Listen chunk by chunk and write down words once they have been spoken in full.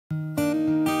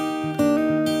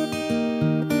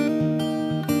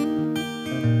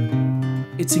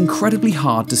it's incredibly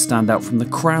hard to stand out from the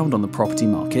crowd on the property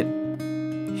market.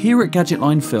 Here at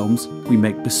Gadgetline Films, we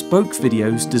make bespoke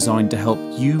videos designed to help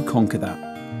you conquer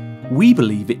that. We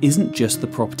believe it isn't just the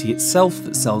property itself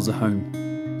that sells a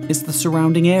home, it's the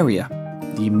surrounding area,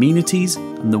 the amenities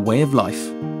and the way of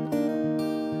life.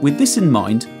 With this in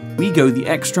mind, we go the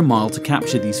extra mile to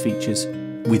capture these features,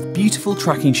 with beautiful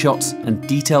tracking shots and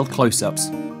detailed close-ups.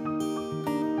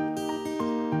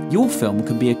 Your film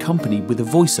can be accompanied with a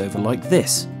voiceover like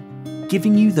this,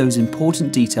 giving you those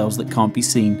important details that can't be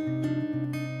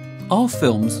seen. Our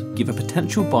films give a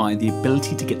potential buyer the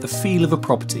ability to get the feel of a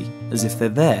property as if they're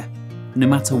there, no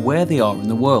matter where they are in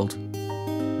the world.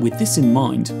 With this in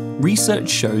mind, research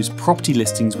shows property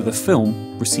listings with a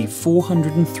film receive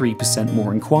 403%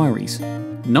 more inquiries.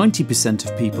 90%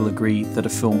 of people agree that a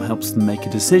film helps them make a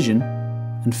decision,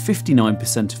 and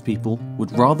 59% of people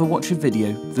would rather watch a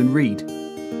video than read.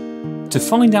 To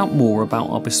find out more about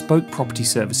our bespoke property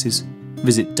services,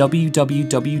 visit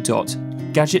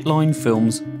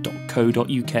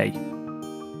www.gadgetlinefilms.co.uk.